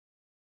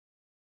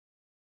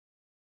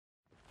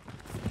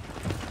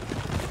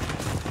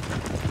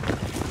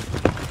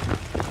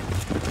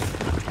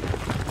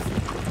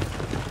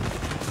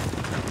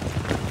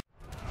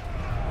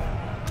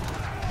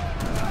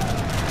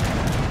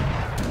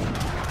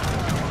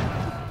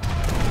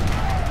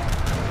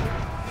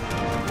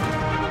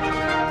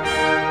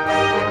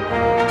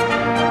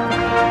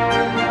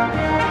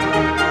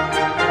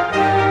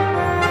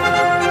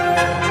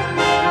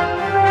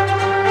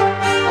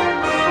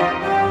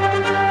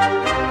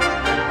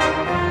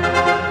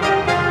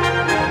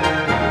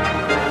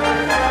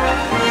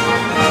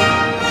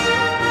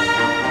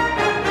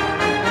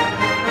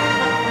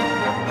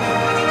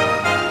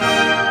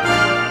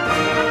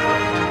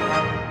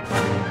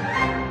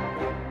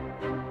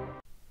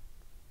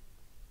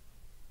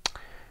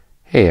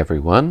Hey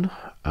everyone,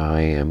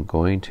 I am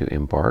going to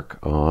embark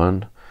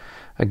on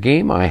a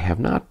game I have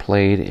not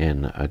played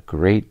in a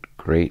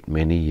great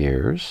many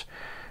years,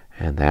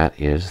 and that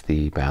is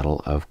the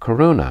Battle of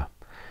Corunna.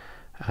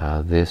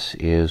 This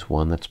is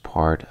one that's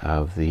part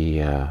of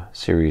the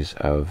series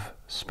of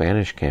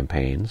Spanish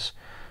campaigns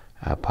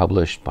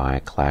published by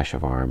Clash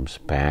of Arms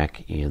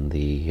back in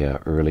the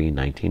early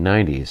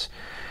 1990s.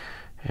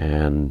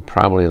 And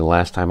probably the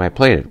last time I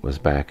played it was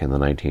back in the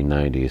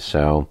 1990s,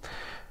 so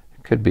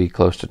could be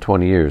close to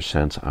 20 years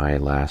since I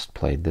last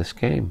played this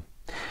game.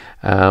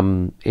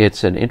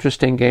 It's an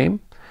interesting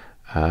game.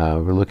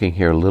 We're looking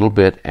here a little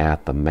bit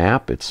at the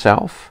map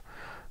itself.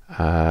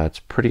 It's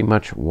pretty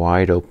much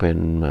wide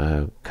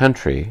open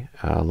country,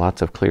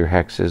 lots of clear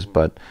hexes,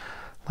 but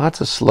lots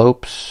of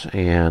slopes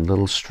and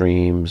little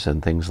streams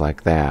and things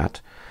like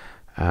that.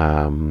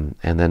 And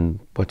then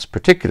what's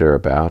particular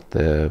about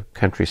the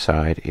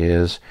countryside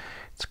is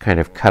it's kind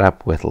of cut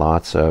up with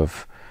lots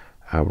of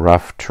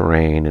rough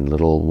terrain and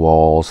little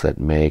walls that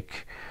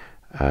make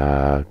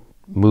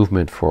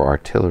movement for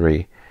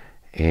artillery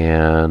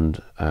and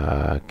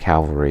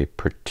cavalry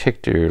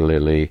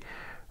particularly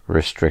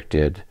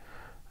restricted.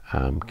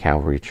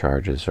 Cavalry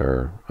charges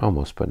are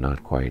almost but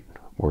not quite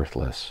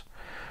worthless.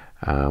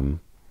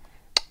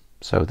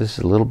 So this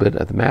is a little bit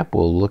of the map.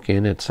 We'll look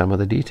in at some of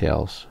the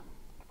details.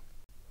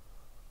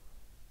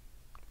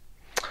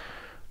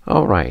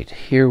 All right,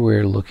 here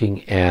we're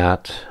looking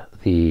at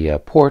the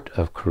port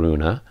of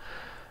Corunna.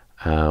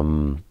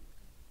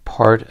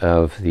 Part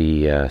of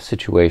the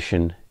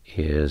situation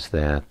is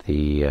that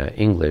the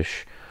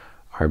English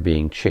are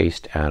being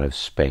chased out of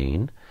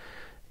Spain,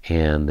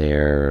 and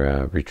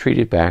they're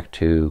retreated back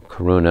to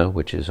Corunna,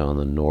 which is on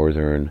the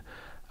northern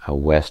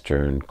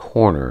western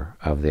corner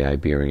of the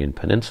Iberian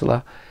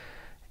Peninsula,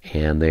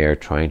 and they are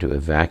trying to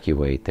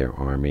evacuate their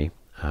army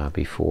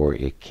before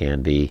it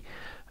can be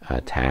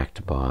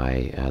attacked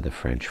by the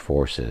French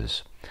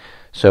forces.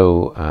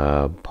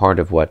 So part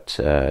of what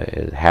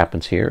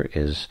happens here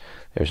is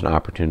there's an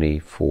opportunity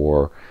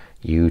for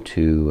you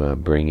to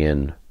bring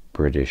in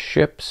British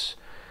ships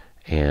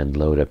and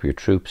load up your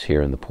troops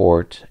here in the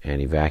port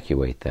and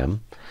evacuate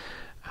them.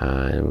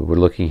 And we're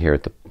looking here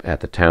at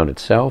the town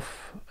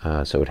itself.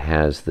 So it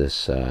has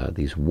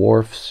these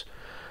wharfs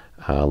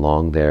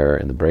along there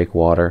in the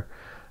breakwater.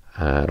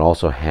 It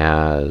also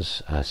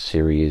has a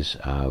series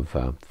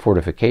of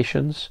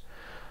fortifications.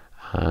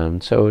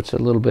 So it's a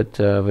little bit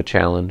of a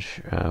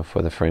challenge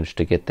for the French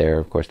to get there.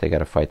 Of course, they got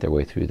to fight their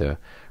way through the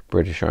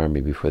British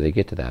Army before they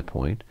get to that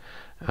point.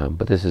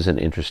 But this is an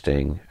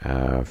interesting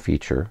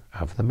feature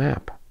of the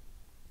map.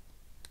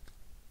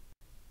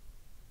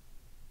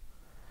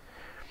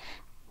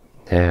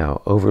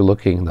 Now,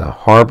 overlooking the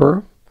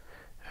harbor,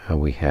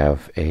 we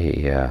have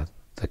the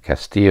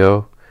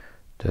Castillo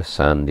de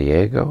San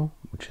Diego,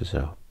 which is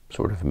a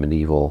sort of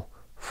medieval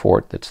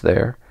fort that's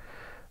there.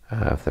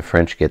 If the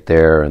French get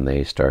there and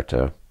they start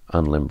to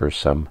unlimber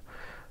some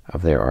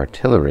of their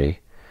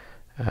artillery,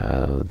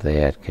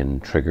 that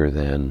can trigger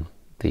then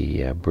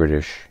the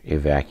British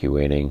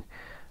evacuating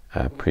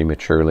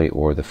prematurely,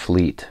 or the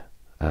fleet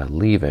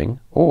leaving,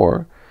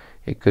 or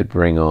it could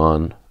bring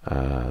on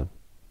an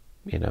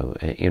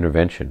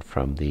intervention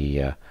from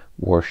the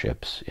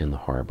warships in the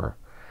harbor.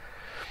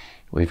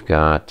 We've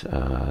got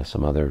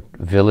some other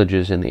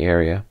villages in the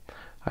area.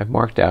 I've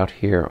marked out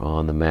here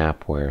on the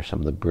map where some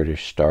of the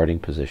British starting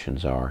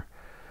positions are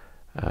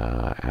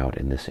out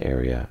in this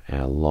area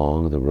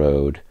along the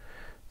road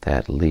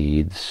that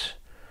leads,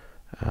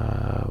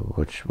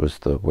 which was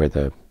where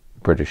the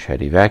British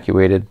had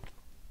evacuated,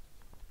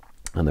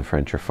 and the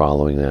French are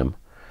following them.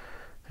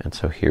 And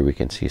so here we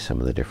can see some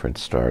of the different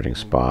starting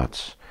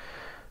spots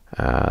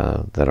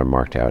that are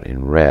marked out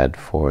in red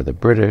for the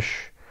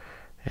British,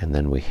 and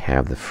then we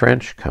have the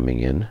French coming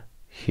in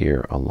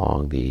here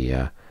along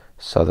the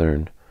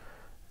southern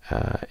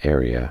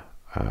area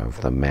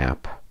of the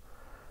map,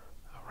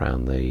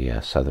 around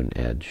the southern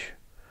edge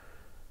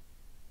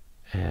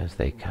as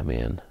they come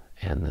in.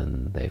 And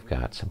then they've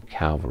got some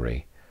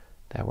cavalry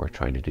that we're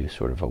trying to do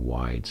sort of a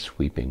wide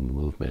sweeping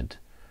movement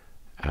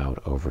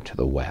out over to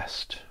the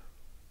west.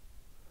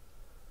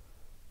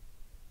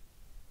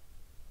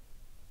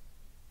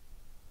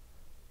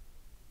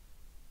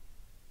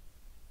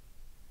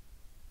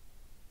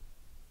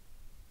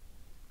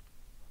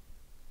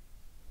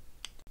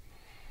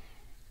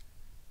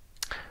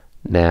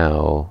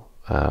 Now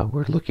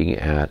we're looking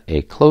at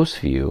a close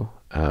view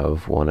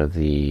of one of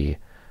the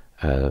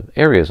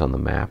areas on the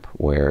map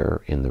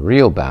where in the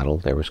real battle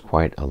there was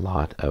quite a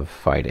lot of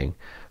fighting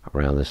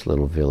around this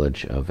little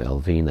village of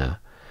Elvina.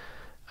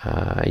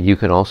 You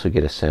can also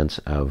get a sense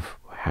of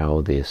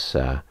how this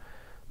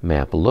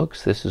map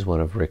looks. This is one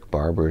of Rick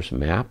Barber's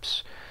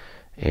maps,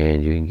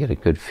 and you can get a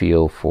good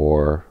feel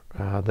for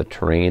the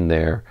terrain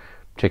there,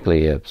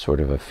 particularly a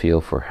sort of a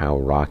feel for how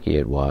rocky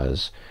it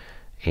was.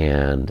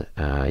 And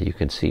you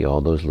can see all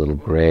those little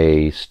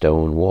gray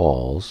stone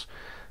walls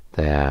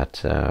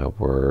that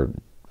were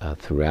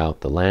throughout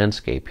the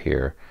landscape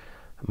here,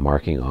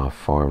 marking off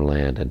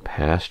farmland and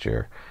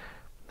pasture.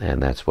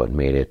 And that's what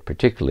made it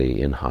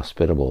particularly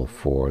inhospitable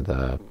for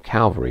the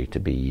cavalry to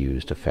be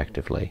used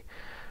effectively.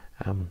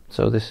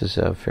 So this is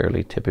a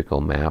fairly typical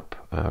map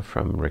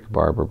from Rick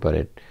Barber, but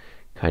it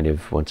kind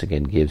of, once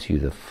again, gives you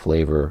the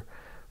flavor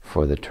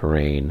for the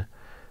terrain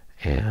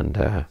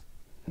and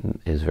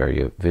is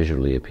very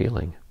visually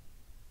appealing.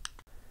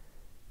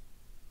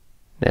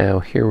 Now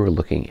here we're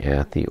looking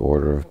at the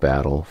order of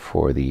battle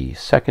for the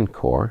 2nd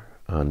Corps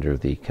under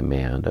the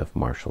command of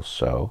Marshal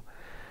Soult.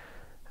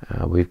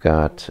 We've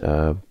got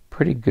a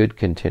pretty good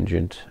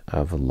contingent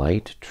of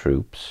light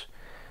troops,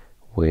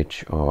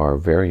 which are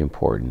very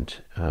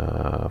important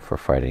for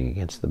fighting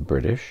against the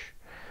British.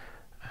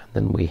 And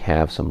then we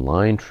have some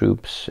line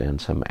troops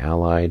and some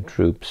allied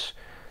troops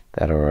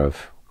that are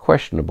of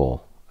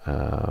questionable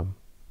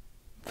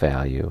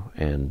value,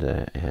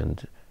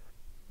 and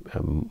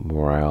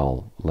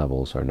morale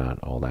levels are not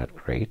all that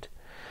great.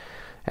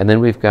 And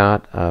then we've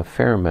got a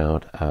fair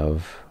amount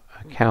of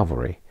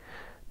cavalry.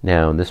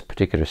 Now in this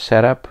particular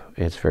setup,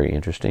 it's very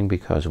interesting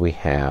because we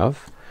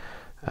have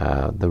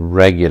the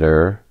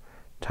regular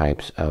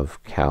types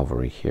of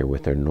cavalry here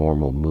with their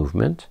normal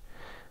movement,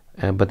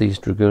 but these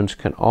dragoons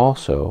can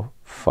also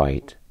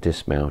fight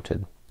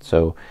dismounted.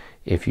 So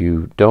if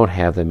you don't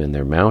have them in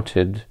their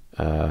mounted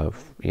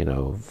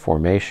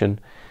formation,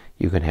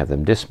 you can have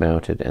them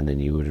dismounted, and then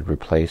you would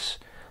replace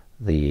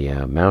the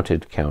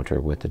mounted counter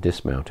with the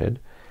dismounted,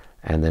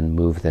 and then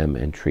move them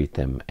and treat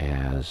them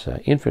as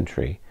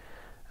infantry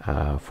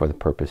for the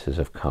purposes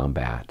of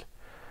combat.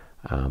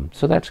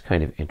 So that's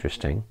kind of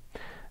interesting.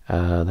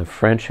 The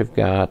French have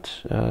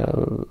got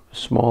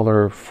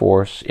smaller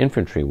force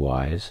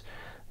infantry-wise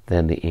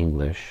than the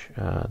English.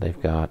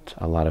 They've got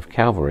a lot of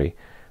cavalry,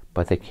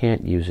 but they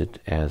can't use it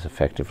as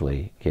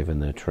effectively given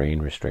the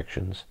terrain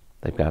restrictions.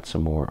 They've got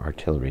some more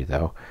artillery,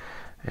 though,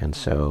 and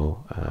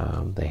so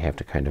they have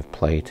to kind of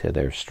play to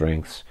their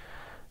strengths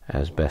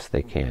as best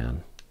they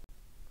can.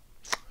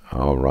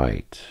 All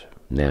right.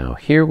 Now,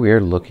 here we are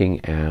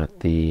looking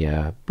at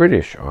the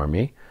British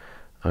Army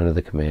under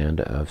the command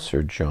of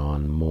Sir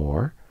John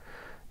Moore.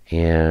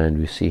 And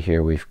we see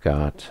here we've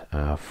got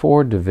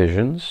 4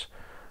 divisions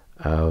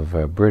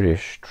of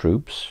British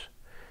troops,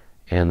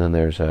 and then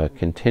there's a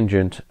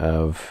contingent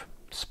of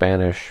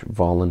Spanish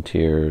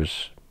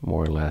volunteers,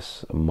 more or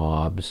less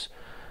mobs,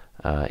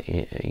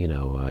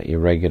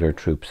 irregular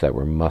troops that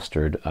were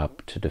mustered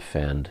up to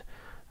defend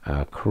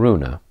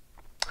Corunna.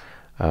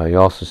 You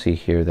also see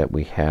here that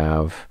we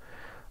have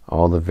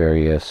all the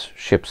various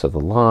ships of the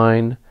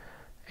line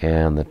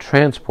and the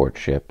transport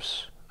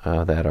ships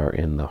that are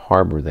in the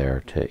harbor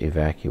there to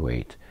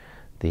evacuate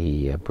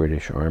the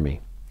British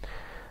Army.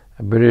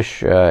 The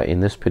British, in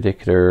this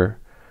particular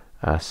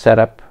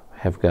setup,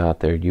 have got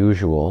their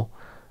usual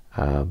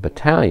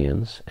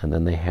battalions, and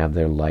then they have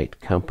their light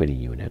company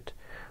unit,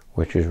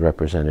 which is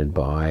represented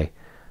by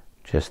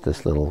just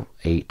this little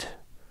 8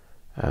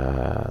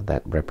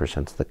 that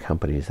represents the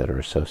companies that are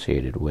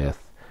associated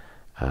with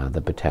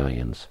the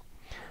battalions.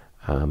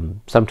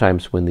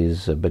 Sometimes when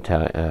these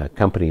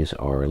companies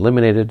are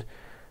eliminated,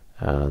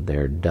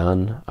 they're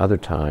done. Other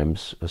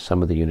times,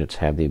 some of the units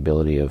have the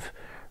ability of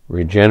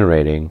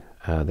regenerating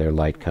their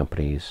light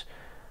companies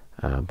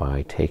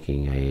by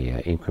taking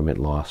a increment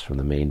loss from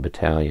the main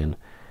battalion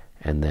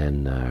and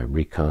then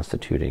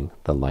reconstituting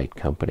the light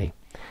company.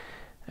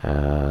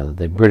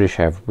 The British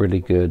have really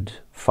good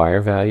fire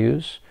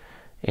values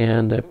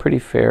and pretty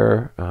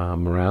fair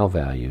morale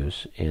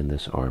values in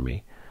this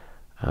army.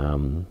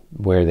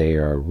 Where they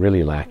are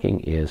really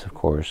lacking is, of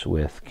course,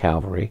 with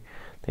cavalry.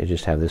 They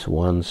just have this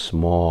one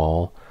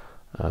small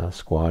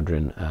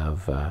squadron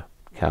of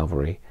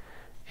cavalry,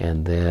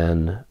 and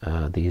then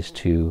these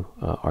 2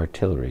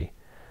 artillery,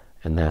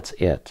 and that's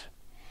it.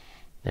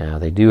 Now,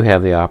 they do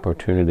have the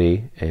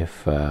opportunity,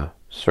 if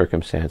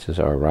circumstances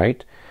are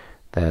right,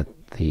 that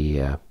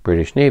the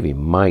British Navy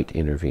might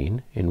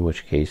intervene, in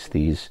which case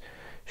these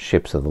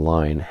ships of the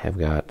line have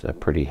got a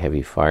pretty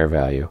heavy fire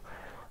value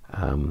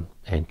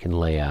and can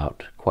lay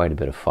out quite a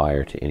bit of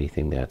fire to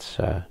anything that's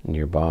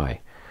nearby.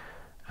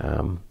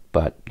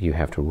 But you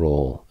have to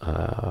roll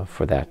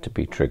for that to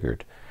be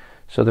triggered.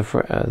 So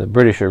the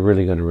British are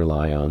really going to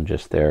rely on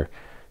just their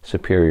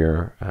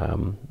superior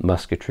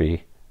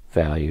musketry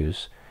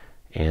values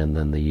and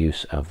then the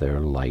use of their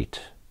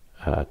light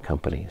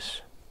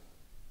companies.